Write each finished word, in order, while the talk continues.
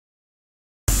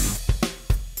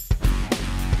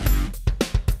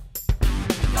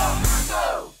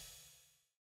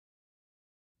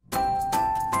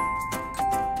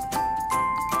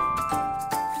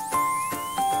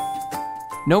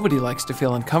Nobody likes to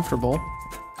feel uncomfortable,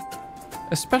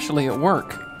 especially at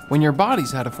work. When your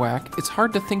body's out of whack, it's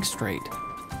hard to think straight.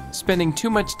 Spending too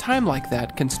much time like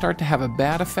that can start to have a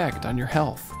bad effect on your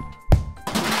health.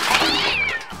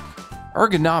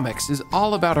 Ergonomics is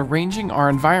all about arranging our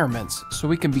environments so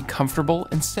we can be comfortable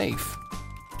and safe.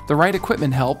 The right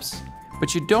equipment helps,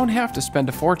 but you don't have to spend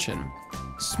a fortune.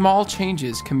 Small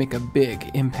changes can make a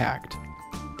big impact.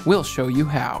 We'll show you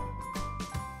how.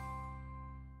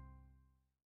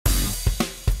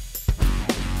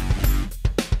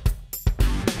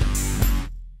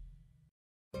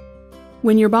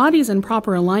 When your body's in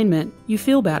proper alignment, you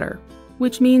feel better,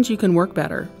 which means you can work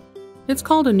better. It's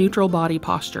called a neutral body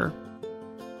posture.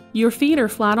 Your feet are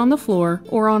flat on the floor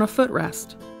or on a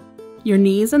footrest. Your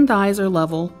knees and thighs are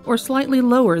level or slightly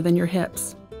lower than your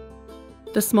hips.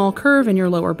 The small curve in your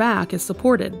lower back is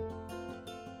supported.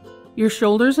 Your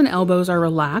shoulders and elbows are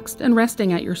relaxed and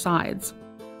resting at your sides.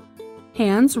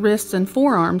 Hands, wrists, and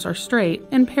forearms are straight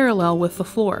and parallel with the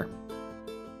floor.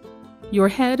 Your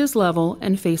head is level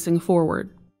and facing forward.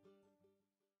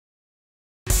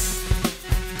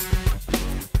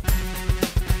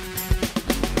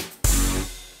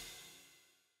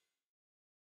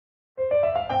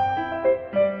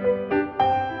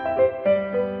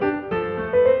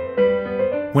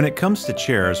 When it comes to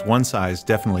chairs, one size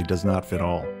definitely does not fit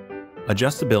all.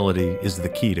 Adjustability is the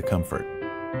key to comfort.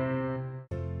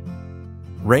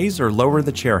 Raise or lower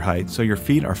the chair height so your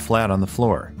feet are flat on the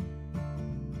floor.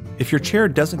 If your chair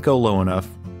doesn't go low enough,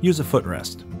 use a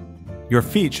footrest. Your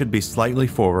feet should be slightly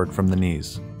forward from the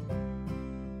knees.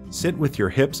 Sit with your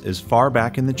hips as far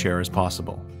back in the chair as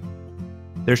possible.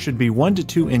 There should be 1 to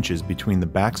 2 inches between the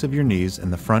backs of your knees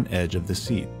and the front edge of the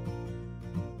seat.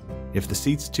 If the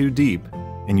seat's too deep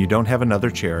and you don't have another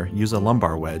chair, use a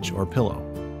lumbar wedge or pillow.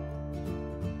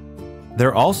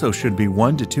 There also should be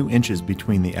 1 to 2 inches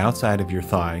between the outside of your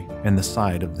thigh and the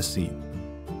side of the seat.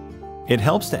 It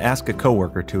helps to ask a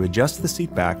coworker to adjust the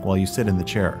seat back while you sit in the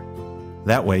chair.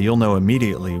 That way you'll know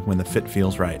immediately when the fit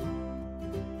feels right.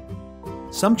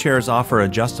 Some chairs offer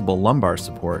adjustable lumbar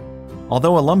support,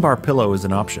 although a lumbar pillow is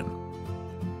an option.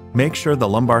 Make sure the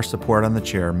lumbar support on the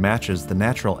chair matches the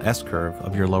natural S-curve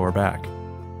of your lower back.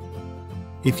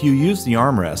 If you use the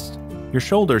armrest, your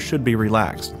shoulders should be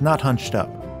relaxed, not hunched up.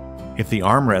 If the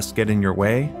armrests get in your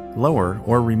way, lower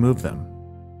or remove them.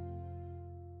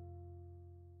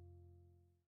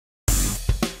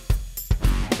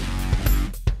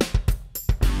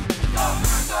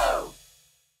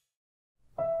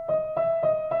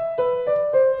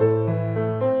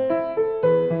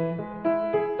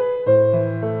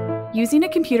 Using a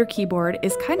computer keyboard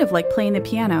is kind of like playing the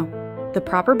piano. The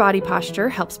proper body posture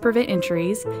helps prevent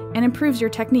injuries and improves your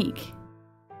technique.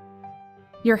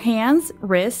 Your hands,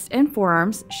 wrists, and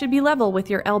forearms should be level with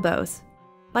your elbows,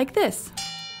 like this,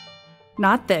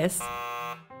 not this,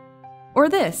 or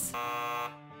this.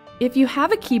 If you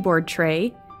have a keyboard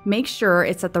tray, make sure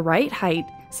it's at the right height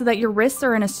so that your wrists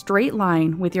are in a straight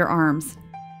line with your arms.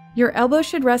 Your elbows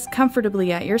should rest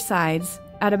comfortably at your sides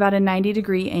at about a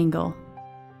 90-degree angle.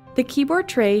 The keyboard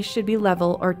tray should be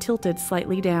level or tilted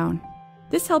slightly down.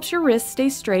 This helps your wrists stay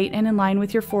straight and in line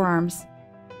with your forearms.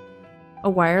 A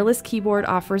wireless keyboard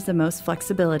offers the most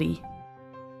flexibility.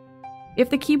 If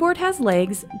the keyboard has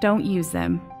legs, don't use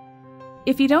them.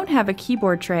 If you don't have a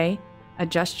keyboard tray,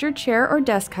 adjust your chair or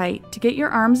desk height to get your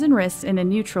arms and wrists in a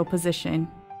neutral position.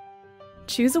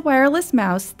 Choose a wireless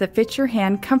mouse that fits your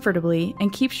hand comfortably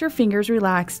and keeps your fingers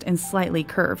relaxed and slightly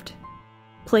curved.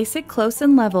 Place it close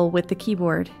and level with the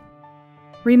keyboard.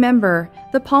 Remember,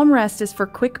 the palm rest is for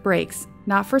quick breaks,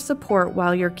 not for support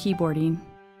while you're keyboarding.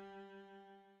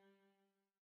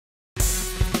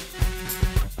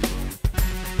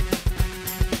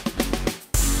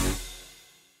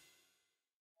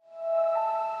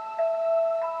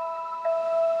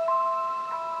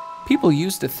 People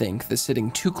used to think that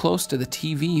sitting too close to the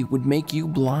TV would make you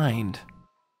blind.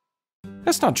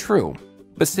 That's not true,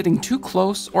 but sitting too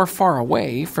close or far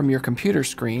away from your computer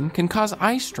screen can cause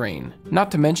eye strain, not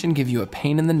to mention give you a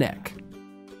pain in the neck.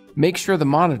 Make sure the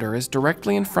monitor is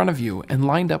directly in front of you and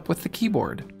lined up with the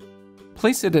keyboard.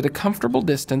 Place it at a comfortable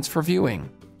distance for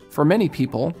viewing. For many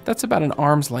people, that's about an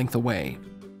arm's length away.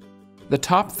 The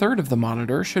top third of the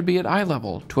monitor should be at eye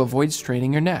level to avoid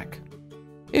straining your neck.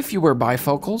 If you wear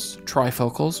bifocals,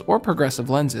 trifocals, or progressive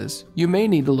lenses, you may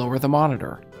need to lower the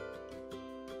monitor.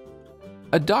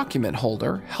 A document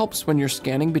holder helps when you're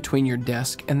scanning between your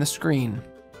desk and the screen.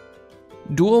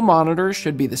 Dual monitors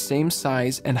should be the same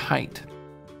size and height.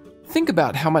 Think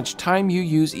about how much time you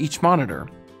use each monitor.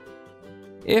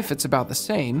 If it's about the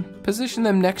same, position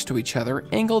them next to each other,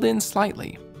 angled in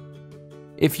slightly.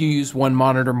 If you use one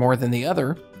monitor more than the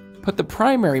other, put the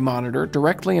primary monitor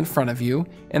directly in front of you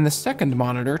and the second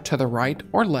monitor to the right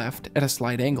or left at a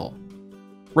slight angle.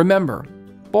 Remember,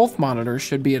 both monitors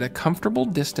should be at a comfortable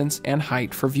distance and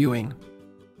height for viewing.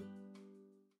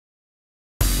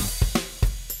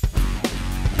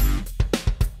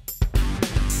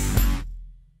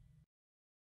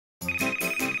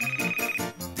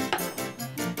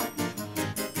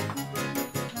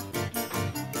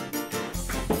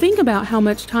 Think about how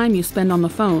much time you spend on the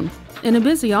phone. In a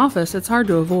busy office, it's hard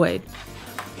to avoid.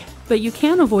 But you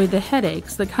can avoid the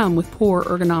headaches that come with poor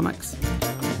ergonomics.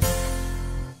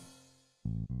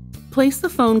 Place the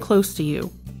phone close to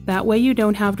you. That way you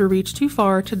don't have to reach too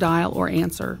far to dial or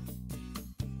answer.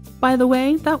 By the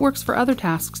way, that works for other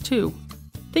tasks too.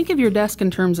 Think of your desk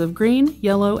in terms of green,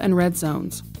 yellow, and red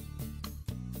zones.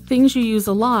 Things you use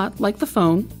a lot, like the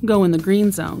phone, go in the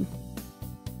green zone.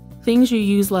 Things you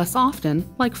use less often,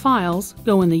 like files,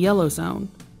 go in the yellow zone.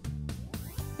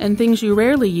 And things you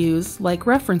rarely use, like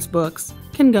reference books,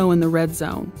 can go in the red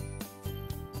zone.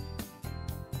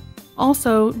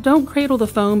 Also, don't cradle the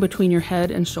phone between your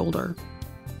head and shoulder.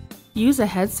 Use a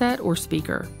headset or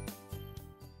speaker.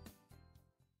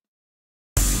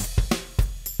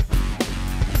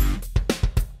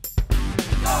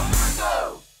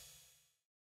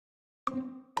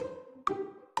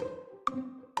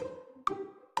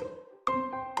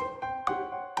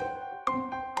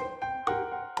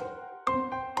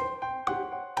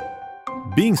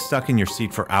 Being stuck in your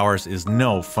seat for hours is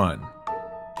no fun.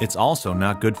 It's also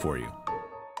not good for you.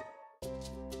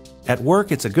 At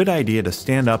work, it's a good idea to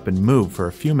stand up and move for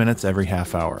a few minutes every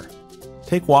half hour.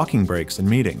 Take walking breaks in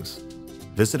meetings.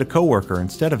 Visit a coworker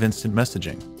instead of instant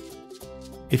messaging.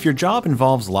 If your job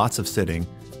involves lots of sitting,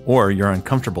 or you're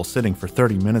uncomfortable sitting for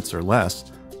 30 minutes or less,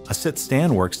 a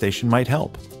sit-stand workstation might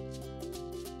help.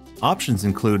 Options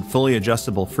include fully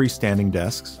adjustable freestanding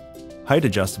desks,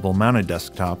 height-adjustable mounted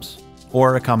desktops,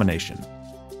 or a combination.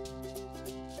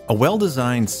 A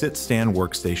well-designed sit-stand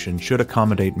workstation should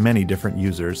accommodate many different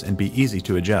users and be easy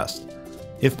to adjust.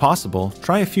 If possible,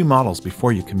 try a few models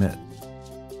before you commit.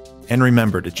 And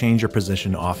remember to change your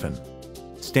position often.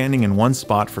 Standing in one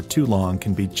spot for too long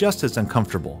can be just as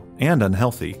uncomfortable and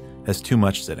unhealthy as too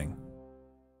much sitting.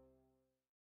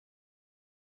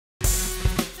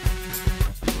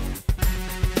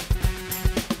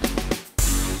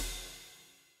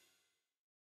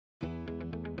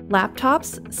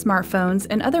 Laptops, smartphones,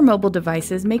 and other mobile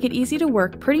devices make it easy to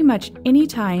work pretty much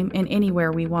anytime and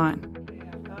anywhere we want.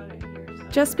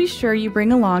 Just be sure you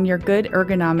bring along your good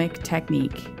ergonomic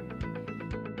technique.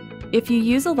 If you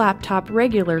use a laptop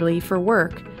regularly for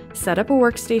work, set up a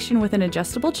workstation with an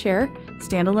adjustable chair,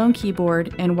 standalone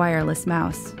keyboard, and wireless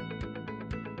mouse.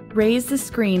 Raise the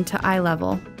screen to eye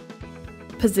level.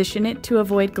 Position it to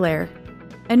avoid glare.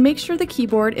 And make sure the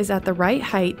keyboard is at the right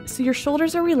height so your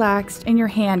shoulders are relaxed and your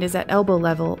hand is at elbow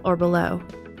level or below.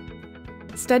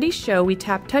 Studies show we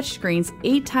tap touchscreens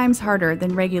 8 times harder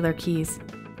than regular keys.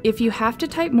 If you have to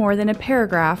type more than a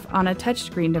paragraph on a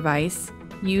touchscreen device,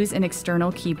 use an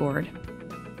external keyboard.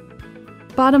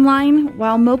 Bottom line,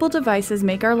 while mobile devices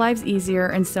make our lives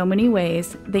easier in so many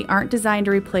ways, they aren't designed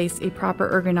to replace a proper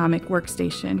ergonomic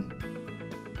workstation.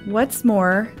 What's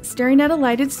more, staring at a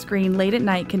lighted screen late at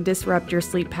night can disrupt your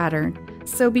sleep pattern,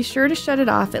 so be sure to shut it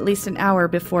off at least an hour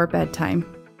before bedtime.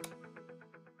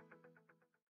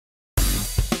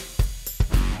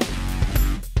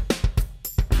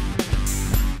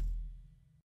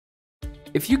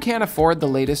 If you can't afford the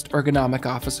latest ergonomic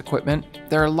office equipment,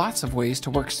 there are lots of ways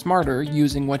to work smarter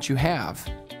using what you have.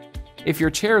 If your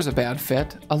chair is a bad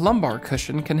fit, a lumbar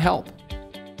cushion can help.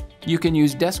 You can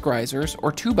use desk risers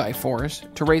or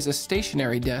 2x4s to raise a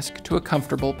stationary desk to a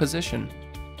comfortable position.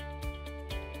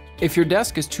 If your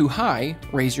desk is too high,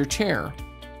 raise your chair.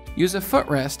 Use a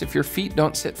footrest if your feet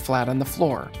don't sit flat on the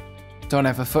floor. Don't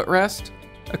have a footrest?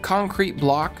 A concrete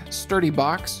block, sturdy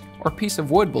box, or piece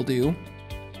of wood will do.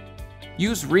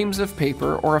 Use reams of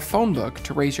paper or a phone book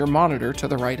to raise your monitor to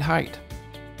the right height.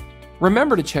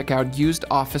 Remember to check out used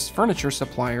office furniture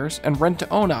suppliers and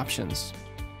rent-to-own options.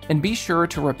 And be sure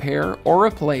to repair or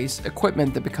replace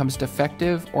equipment that becomes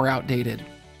defective or outdated.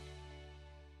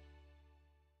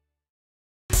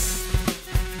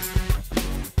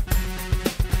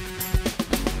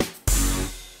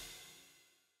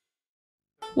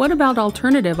 What about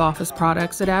alternative office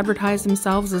products that advertise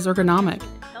themselves as ergonomic?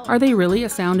 Are they really a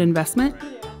sound investment?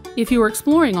 If you are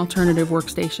exploring alternative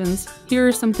workstations, here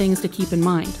are some things to keep in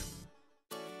mind.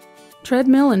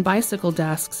 Treadmill and bicycle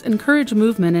desks encourage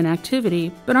movement and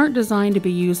activity, but aren't designed to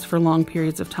be used for long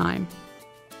periods of time.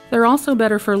 They're also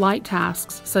better for light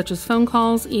tasks such as phone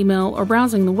calls, email, or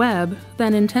browsing the web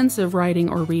than intensive writing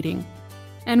or reading.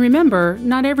 And remember,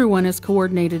 not everyone is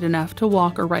coordinated enough to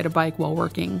walk or ride a bike while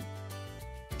working.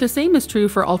 The same is true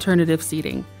for alternative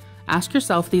seating. Ask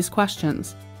yourself these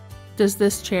questions. Does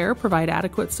this chair provide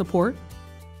adequate support?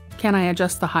 Can I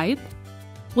adjust the height?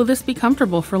 Will this be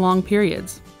comfortable for long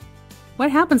periods?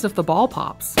 What happens if the ball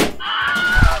pops?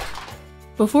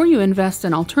 Before you invest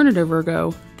in alternative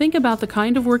ergo, think about the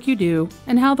kind of work you do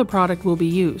and how the product will be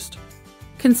used.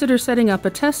 Consider setting up a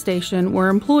test station where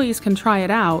employees can try it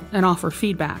out and offer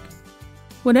feedback.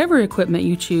 Whatever equipment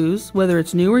you choose, whether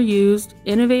it's new or used,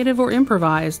 innovative or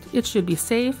improvised, it should be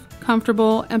safe,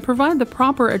 comfortable, and provide the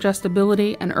proper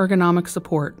adjustability and ergonomic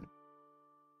support.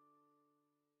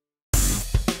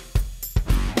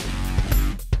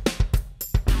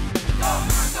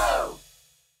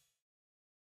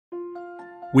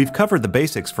 We've covered the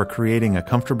basics for creating a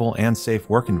comfortable and safe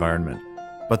work environment,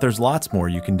 but there's lots more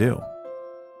you can do.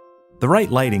 The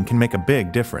right lighting can make a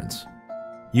big difference.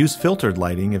 Use filtered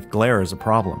lighting if glare is a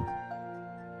problem.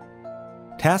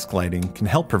 Task lighting can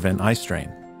help prevent eye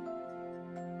strain.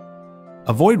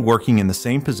 Avoid working in the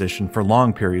same position for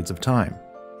long periods of time.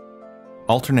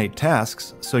 Alternate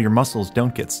tasks so your muscles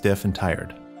don't get stiff and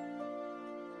tired.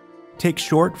 Take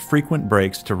short, frequent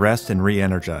breaks to rest and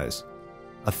re-energize.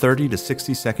 A 30 to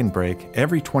 60 second break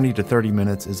every 20 to 30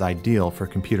 minutes is ideal for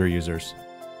computer users.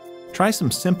 Try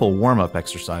some simple warm-up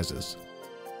exercises.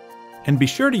 And be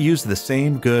sure to use the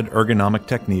same good ergonomic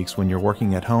techniques when you're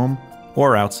working at home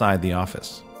or outside the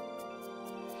office.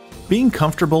 Being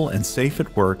comfortable and safe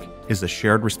at work is a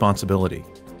shared responsibility.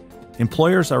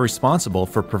 Employers are responsible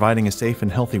for providing a safe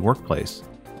and healthy workplace,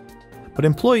 but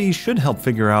employees should help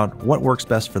figure out what works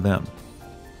best for them.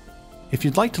 If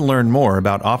you'd like to learn more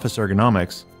about office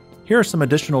ergonomics, here are some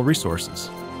additional resources.